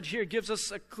passage here gives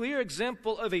us a clear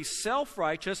example of a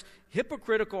self-righteous,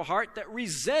 hypocritical heart that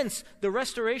resents the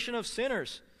restoration of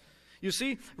sinners. You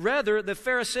see, rather, the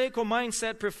Pharisaical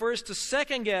mindset prefers to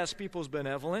second-guess people's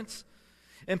benevolence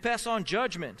and pass on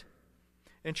judgment.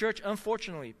 And church,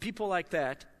 unfortunately, people like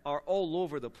that are all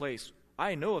over the place.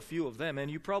 I know a few of them,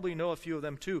 and you probably know a few of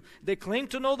them too. They claim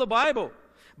to know the Bible,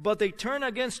 but they turn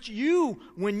against you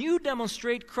when you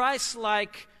demonstrate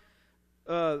Christ-like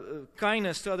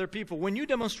kindness to other people, when you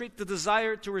demonstrate the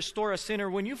desire to restore a sinner,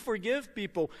 when you forgive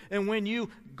people, and when you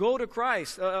go to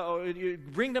Christ, you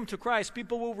bring them to Christ,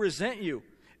 people will resent you.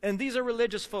 And these are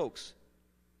religious folks.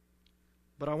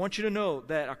 But I want you to know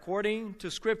that according to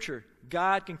Scripture,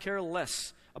 God can care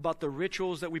less about the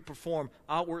rituals that we perform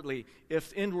outwardly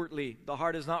if inwardly the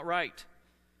heart is not right.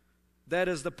 That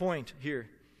is the point here.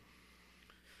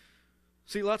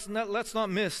 See, let's not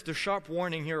miss the sharp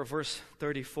warning here of verse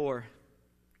 34.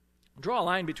 Draw a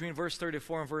line between verse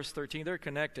 34 and verse 13. They're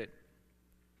connected.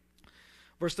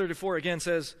 Verse 34 again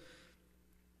says,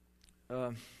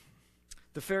 the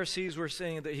Pharisees were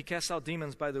saying that he casts out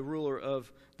demons by the ruler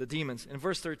of the demons. In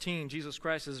verse 13, Jesus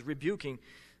Christ is rebuking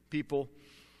people,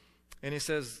 and he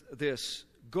says this,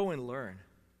 go and learn.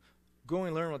 Go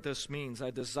and learn what this means.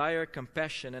 I desire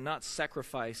compassion and not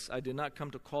sacrifice. I did not come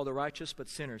to call the righteous, but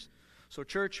sinners. So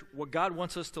church, what God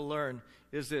wants us to learn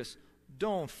is this.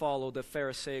 Don't follow the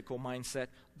Pharisaical mindset.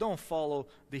 Don't follow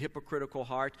the hypocritical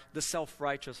heart, the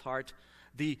self-righteous heart,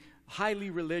 the highly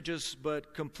religious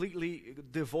but completely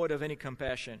devoid of any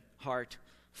compassion heart.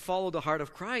 Follow the heart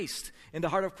of Christ. And the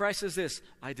heart of Christ is this.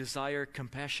 I desire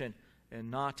compassion and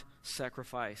not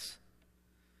sacrifice.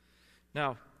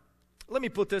 Now, let me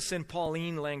put this in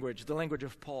Pauline language, the language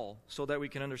of Paul, so that we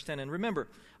can understand. And remember,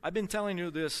 I've been telling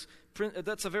you this,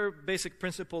 that's a very basic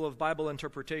principle of Bible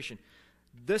interpretation.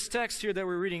 This text here that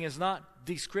we're reading is not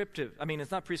descriptive.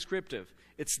 It's not prescriptive.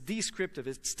 It's descriptive.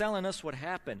 It's telling us what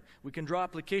happened. We can draw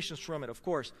applications from it, of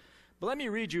course. But let me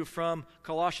read you from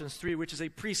Colossians 3, which is a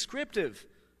prescriptive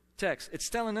text. It's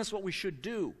telling us what we should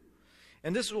do.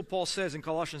 And this is what Paul says in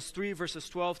Colossians 3, verses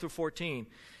 12 through 14.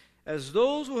 As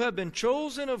those who have been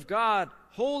chosen of God,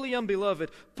 holy and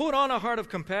beloved, put on a heart of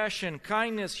compassion,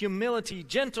 kindness, humility,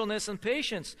 gentleness, and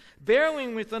patience,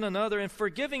 bearing with one another and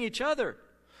forgiving each other.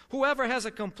 Whoever has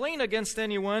a complaint against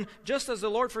anyone, just as the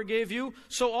Lord forgave you,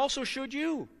 so also should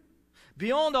you.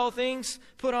 Beyond all things,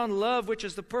 put on love, which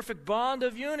is the perfect bond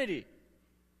of unity.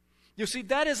 You see,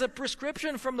 that is a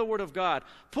prescription from the Word of God.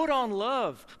 Put on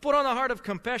love. Put on a heart of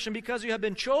compassion because you have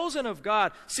been chosen of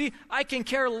God. See, I can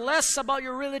care less about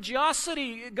your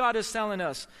religiosity, God is telling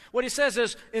us. What He says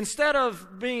is, instead of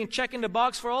checking the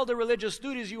box for all the religious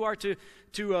duties you are to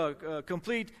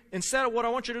complete, instead of what I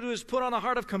want you to do is put on a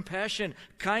heart of compassion,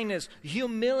 kindness,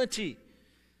 humility,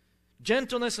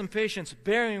 gentleness and patience,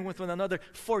 bearing with one another,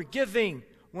 forgiving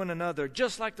one another,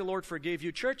 just like the Lord forgave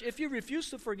you. Church, if you refuse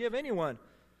to forgive anyone,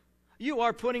 you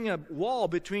are putting a wall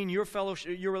between your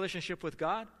relationship with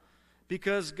God,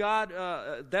 because God,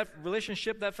 that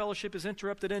relationship, that fellowship is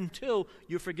interrupted until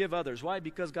you forgive others. Why?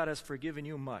 Because God has forgiven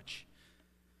you much.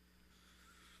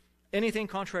 Anything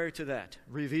contrary to that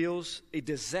reveals a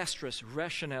disastrous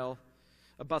rationale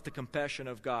about the compassion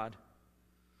of God,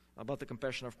 about the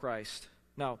compassion of Christ.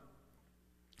 Now,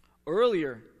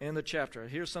 earlier in the chapter,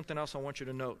 here's something else I want you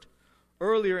to note.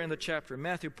 Earlier in the chapter,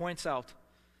 Matthew points out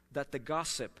that the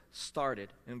gossip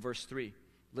started in verse 3.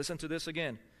 Listen to this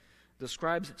again. The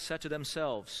scribes said to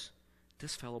themselves,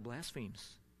 "This fellow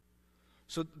blasphemes."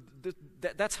 So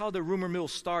that's how the rumor mill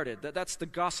started. That's the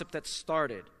gossip that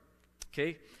started.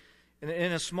 Okay?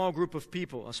 In a small group of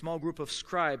people, a small group of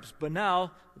scribes. But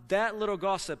now, that little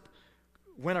gossip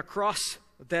went across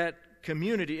that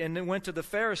community and then went to the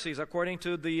Pharisees according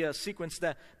to the sequence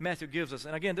that Matthew gives us.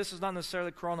 And again, this is not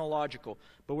necessarily chronological,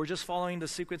 but we're just following the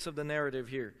sequence of the narrative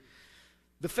here.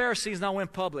 The Pharisees now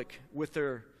went public with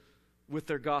their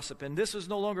gossip. And this is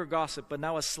no longer gossip, but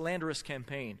now a slanderous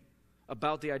campaign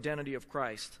about the identity of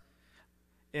Christ.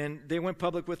 And they went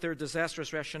public with their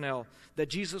disastrous rationale that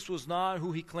Jesus was not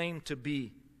who He claimed to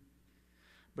be.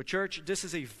 But church, this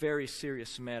is a very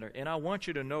serious matter. And I want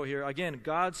you to know here, again,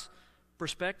 God's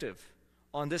perspective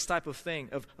on this type of thing,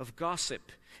 of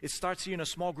gossip. It starts here in a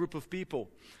small group of people,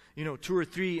 2 or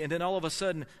 3, and then all of a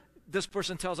sudden, this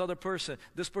person tells other person,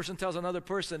 this person tells another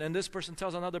person, and this person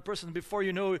tells another person. Before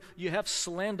you know, you have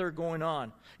slander going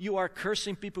on. You are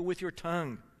cursing people with your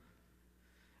tongue.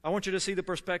 I want you to see the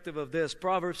perspective of this.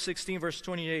 Proverbs 16, verse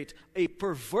 28. A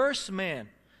perverse man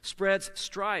spreads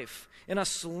strife, and a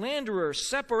slanderer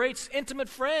separates intimate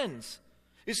friends.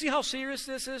 You see how serious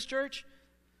this is, church?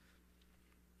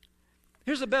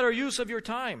 Here's a better use of your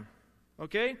time,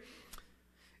 okay?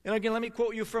 And again, let me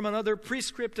quote you from another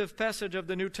prescriptive passage of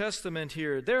the New Testament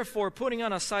here. Therefore, putting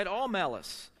on aside all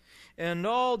malice, and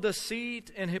all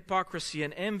deceit and hypocrisy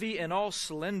and envy and all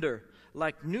slander,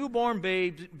 like newborn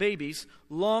babies,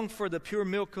 long for the pure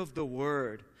milk of the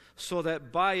Word, so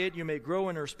that by it you may grow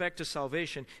in respect to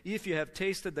salvation, if you have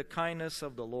tasted the kindness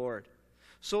of the Lord.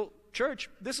 So, church,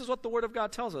 this is what the Word of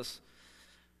God tells us.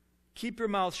 Keep your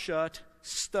mouth shut,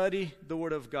 study the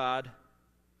Word of God,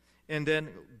 and then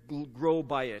grow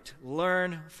by it.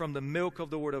 Learn from the milk of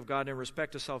the Word of God in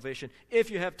respect to salvation, if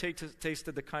you have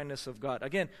tasted the kindness of God.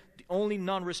 Again, the only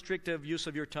non-restrictive use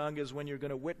of your tongue is when you're going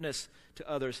to witness to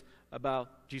others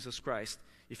about Jesus Christ.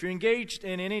 If you're engaged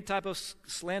in any type of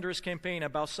slanderous campaign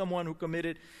about someone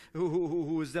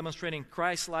who is demonstrating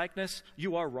Christ-likeness,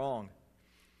 you are wrong.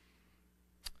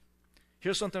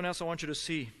 Here's something else I want you to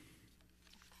see.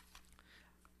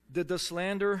 Did the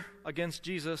slander against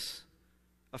Jesus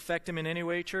affect Him in any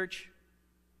way, church?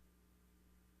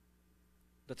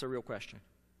 That's a real question.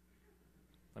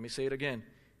 Let me say it again.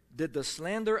 Did the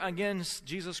slander against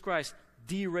Jesus Christ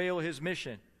derail His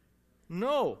mission?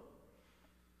 No.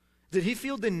 Did He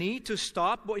feel the need to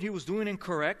stop what He was doing and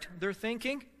correct their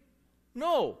thinking?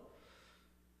 No.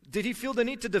 Did He feel the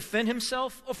need to defend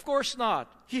Himself? Of course not.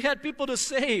 He had people to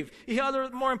save. He had other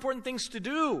more important things to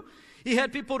do. He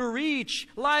had people to reach,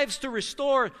 lives to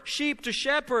restore, sheep to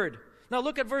shepherd. Now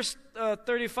look at verse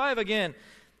 35 again.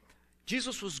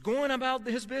 Jesus was going about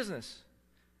His business.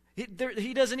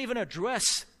 He doesn't even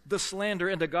address the slander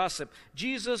and the gossip.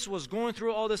 Jesus was going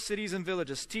through all the cities and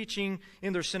villages, teaching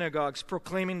in their synagogues,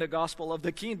 proclaiming the gospel of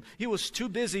the kingdom. He was too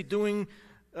busy doing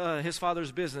his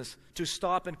Father's business to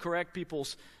stop and correct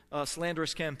people's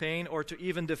slanderous campaign or to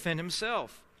even defend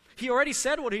himself. He already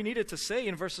said what he needed to say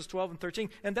in verses 12 and 13,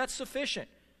 and that's sufficient.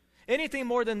 Anything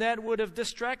more than that would have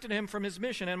distracted him from his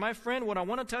mission. And my friend, what I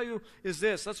want to tell you is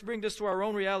this. Let's bring this to our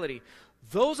own reality.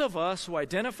 Those of us who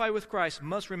identify with Christ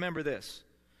must remember this.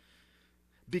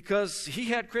 Because he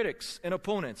had critics and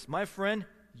opponents. My friend,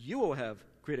 you will have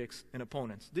critics and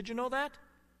opponents. Did you know that?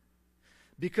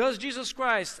 Because Jesus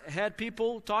Christ had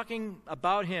people talking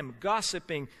about him,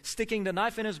 gossiping, sticking the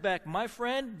knife in his back, my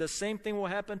friend, the same thing will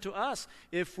happen to us.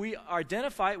 If we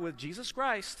identify with Jesus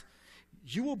Christ,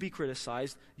 you will be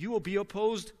criticized. You will be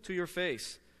opposed to your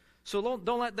face. So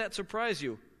don't let that surprise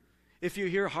you. If you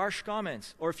hear harsh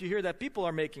comments, or if you hear that people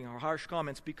are making harsh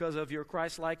comments because of your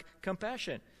Christ-like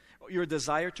compassion, your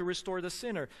desire to restore the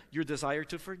sinner, your desire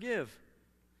to forgive.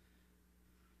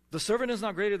 The servant is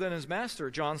not greater than his master,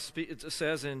 John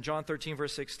says in John 13,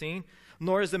 verse 16,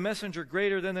 nor is the messenger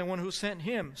greater than the one who sent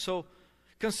him. So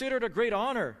consider it a great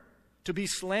honor to be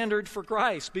slandered for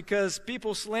Christ, because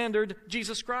people slandered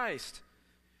Jesus Christ.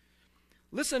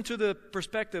 Listen to the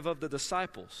perspective of the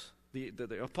disciples, the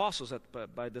apostles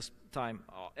by this time.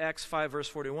 Acts 5, verse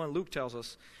 41, Luke tells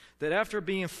us that after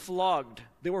being flogged,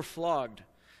 they were flogged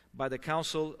by the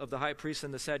council of the high priests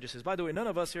and the Sadducees. By the way, none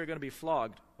of us here are going to be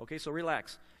flogged, okay? So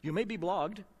relax. You may be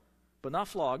blogged, but not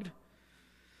flogged.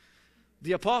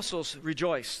 The apostles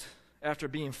rejoiced after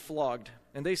being flogged.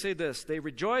 And they say this, they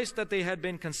rejoiced that they had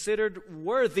been considered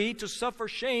worthy to suffer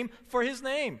shame for his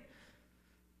name.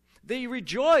 They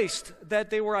rejoiced that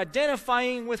they were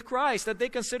identifying with Christ, that they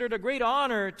considered a great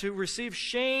honor to receive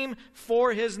shame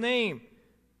for his name.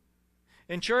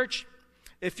 In church,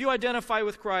 if you identify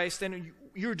with Christ and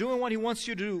you're doing what he wants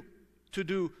you to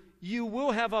do, you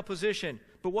will have opposition.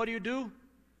 But what do?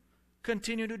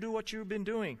 Continue to do what you've been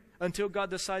doing until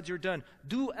God decides you're done.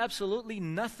 Do absolutely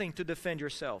nothing to defend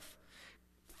yourself.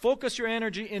 Focus your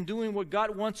energy in doing what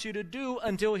God wants you to do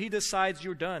until he decides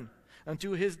you're done.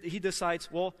 Until he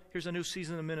decides, well, here's a new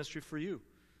season of ministry for you.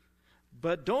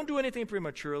 But don't do anything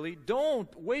prematurely. Don't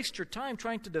waste your time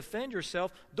trying to defend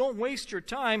yourself. Don't waste your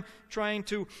time trying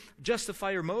to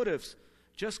justify your motives.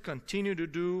 Just continue to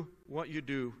do what you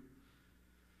do.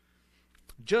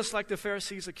 Just like the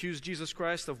Pharisees accused Jesus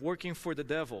Christ of working for the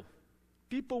devil,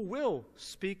 people will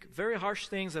speak very harsh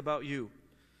things about you.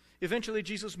 Eventually,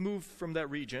 Jesus moved from that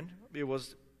region. It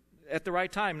was at the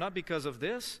right time, not because of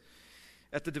this,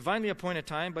 at the divinely appointed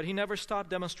time, but he never stopped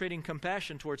demonstrating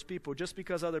compassion towards people just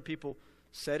because other people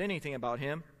said anything about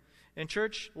him. In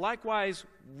church, likewise,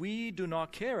 we do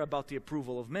not care about the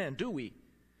approval of men, do we?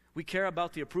 We care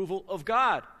about the approval of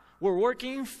God. We're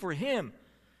working for him.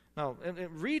 Now,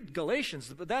 read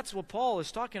Galatians, but that's what Paul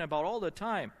is talking about all the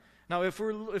time. Now, if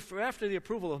we're after the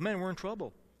approval of men, we're in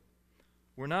trouble.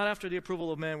 We're not after the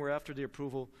approval of men, we're after the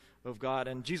approval of God.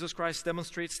 And Jesus Christ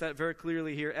demonstrates that very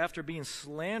clearly here. After being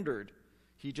slandered,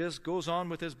 he just goes on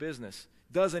with his business.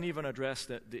 Doesn't even address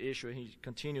the issue. He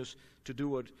continues to do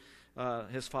what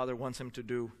his Father wants him to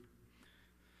do.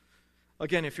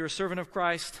 Again, if you're a servant of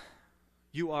Christ,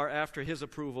 you are after his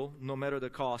approval, no matter the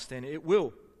cost, and it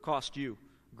will cost you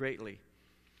greatly.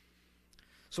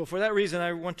 So for that reason,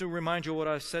 I want to remind you what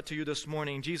I said to you this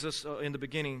morning. Jesus, in the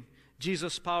beginning,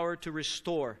 Jesus' power to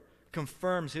restore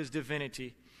confirms his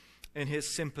divinity and his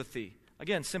sympathy.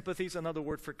 Again, sympathy is another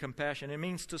word for compassion. It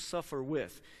means to suffer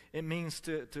with. It means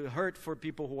to hurt for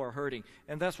people who are hurting.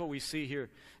 And that's what we see here.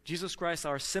 Jesus Christ,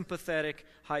 our sympathetic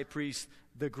high priest,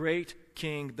 the great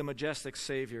king, the majestic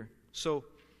Savior. So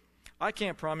I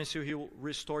can't promise you he will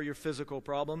restore your physical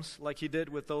problems like he did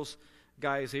with those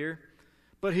guys here,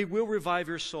 but he will revive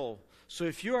your soul. So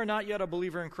if you are not yet a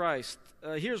believer in Christ,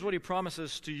 here's what he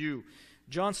promises to you.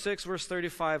 John 6, verse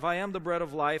 35, I am the bread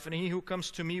of life, and he who comes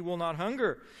to me will not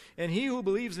hunger, and he who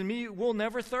believes in me will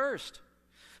never thirst.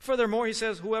 Furthermore, he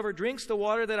says, whoever drinks the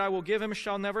water that I will give him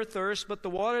shall never thirst, but the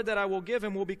water that I will give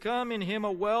him will become in him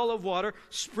a well of water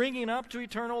springing up to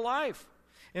eternal life.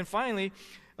 And finally,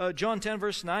 John 10,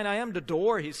 verse 9, I am the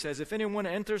door, he says. If anyone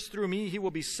enters through me, he will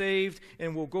be saved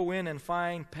and will go in and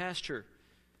find pasture.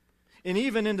 And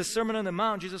even in the Sermon on the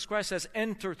Mount, Jesus Christ says,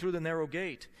 enter through the narrow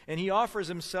gate. And he offers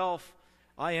himself,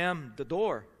 I am the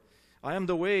door. I am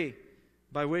the way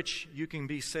by which you can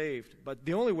be saved. But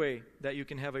the only way that you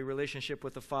can have a relationship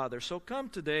with the Father. So come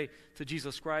today to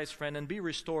Jesus Christ, friend, and be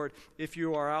restored if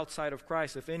you are outside of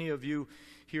Christ. If any of you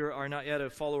here are not yet a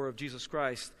follower of Jesus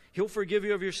Christ, he'll forgive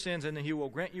you of your sins and he will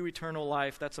grant you eternal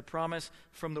life. That's a promise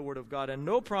from the Word of God. And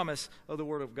no promise of the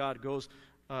Word of God goes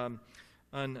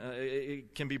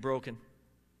it can be broken.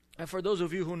 And for those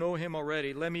of you who know Him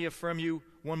already, let me affirm to you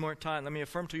one more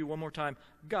time,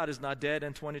 God is not dead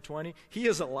in 2020. He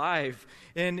is alive,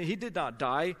 and He did not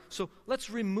die. So let's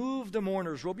remove the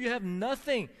mourner's robe. You have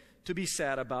nothing to be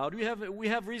sad about. We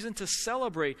have reason to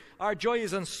celebrate. Our joy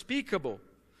is unspeakable.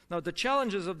 Now, the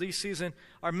challenges of this season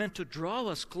are meant to draw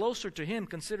us closer to Him.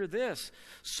 Consider this,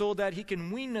 so that He can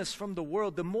wean us from the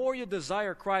world. The more you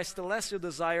desire Christ, the less you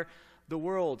desire the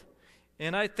world.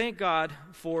 And I thank God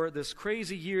for this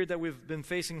crazy year that we've been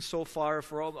facing so far,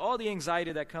 for all the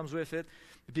anxiety that comes with it,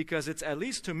 because it's, at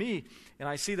least to me, and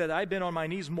I see that I've been on my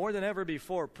knees more than ever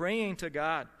before, praying to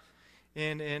God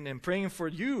and praying for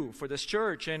you, for this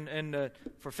church, and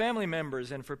for family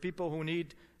members, and for people who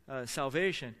need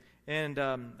salvation. And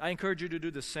I encourage you to do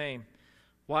the same.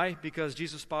 Why? Because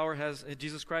Jesus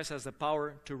Christ has the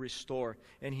power to restore,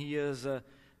 and He is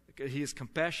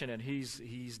compassionate,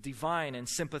 He's divine and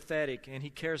sympathetic, and He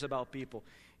cares about people.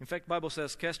 In fact, the Bible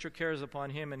says, cast your cares upon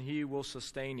Him and He will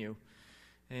sustain you.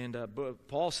 And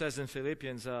Paul says in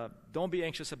Philippians, don't be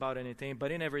anxious about anything,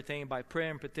 but in everything, by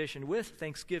prayer and petition, with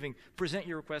thanksgiving, present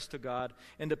your requests to God,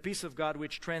 and the peace of God,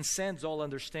 which transcends all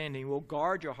understanding, will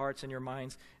guard your hearts and your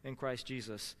minds in Christ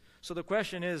Jesus. So the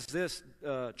question is this,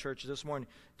 church, this morning,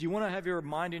 do you want to have your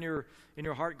mind and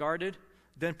your heart guarded?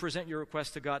 Then present your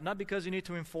request to God, not because you need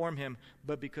to inform Him,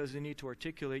 but because you need to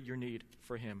articulate your need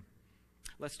for Him.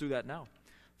 Let's do that now.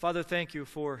 Father, thank you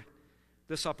for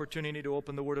this opportunity to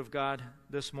open the Word of God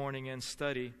this morning and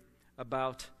study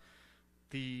about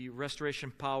the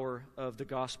restoration power of the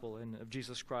gospel and of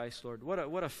Jesus Christ, Lord.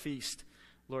 What a feast,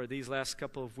 Lord, these last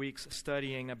couple of weeks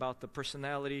studying about the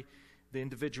personality, the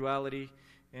individuality,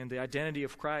 and the identity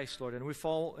of Christ, Lord. And we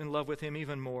fall in love with Him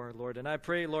even more, Lord. And I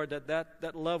pray, Lord,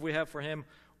 that love we have for Him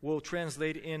will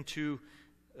translate into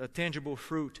a tangible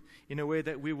fruit in a way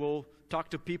that we will talk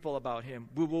to people about Him.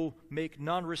 We will make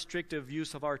non-restrictive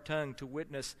use of our tongue to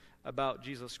witness about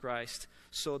Jesus Christ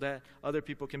so that other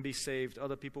people can be saved,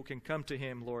 other people can come to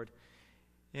Him, Lord.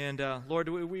 And Lord,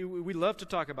 we love to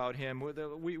talk about Him.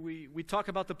 We talk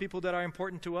about the people that are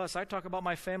important to us. I talk about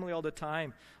my family all the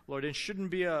time, Lord. It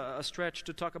shouldn't be a stretch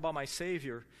to talk about my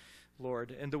Savior,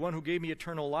 Lord, and the one who gave me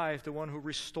eternal life, the one who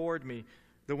restored me,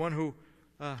 the one who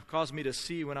caused me to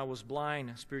see when I was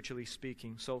blind, spiritually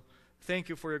speaking. So thank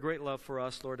you for your great love for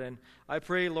us, Lord. And I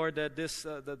pray, Lord, that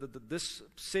this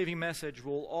saving message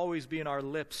will always be in our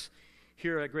lips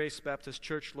here at Grace Baptist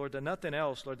Church, Lord, that nothing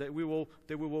else, Lord, that we will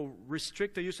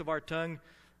restrict the use of our tongue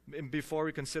before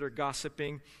we consider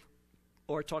gossiping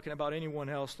or talking about anyone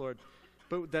else, Lord,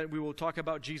 but that we will talk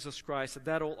about Jesus Christ,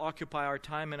 that will occupy our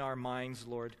time and our minds,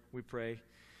 Lord, we pray.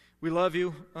 We love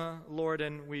you, Lord,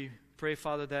 and we pray,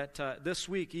 Father, that this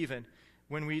week even,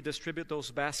 when we distribute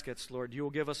those baskets, Lord, you will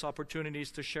give us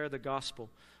opportunities to share the gospel,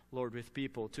 Lord, with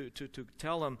people, to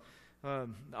tell them,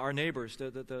 our neighbors,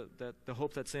 the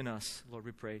hope that's in us, Lord,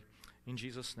 we pray. In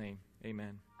Jesus' name,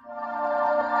 amen.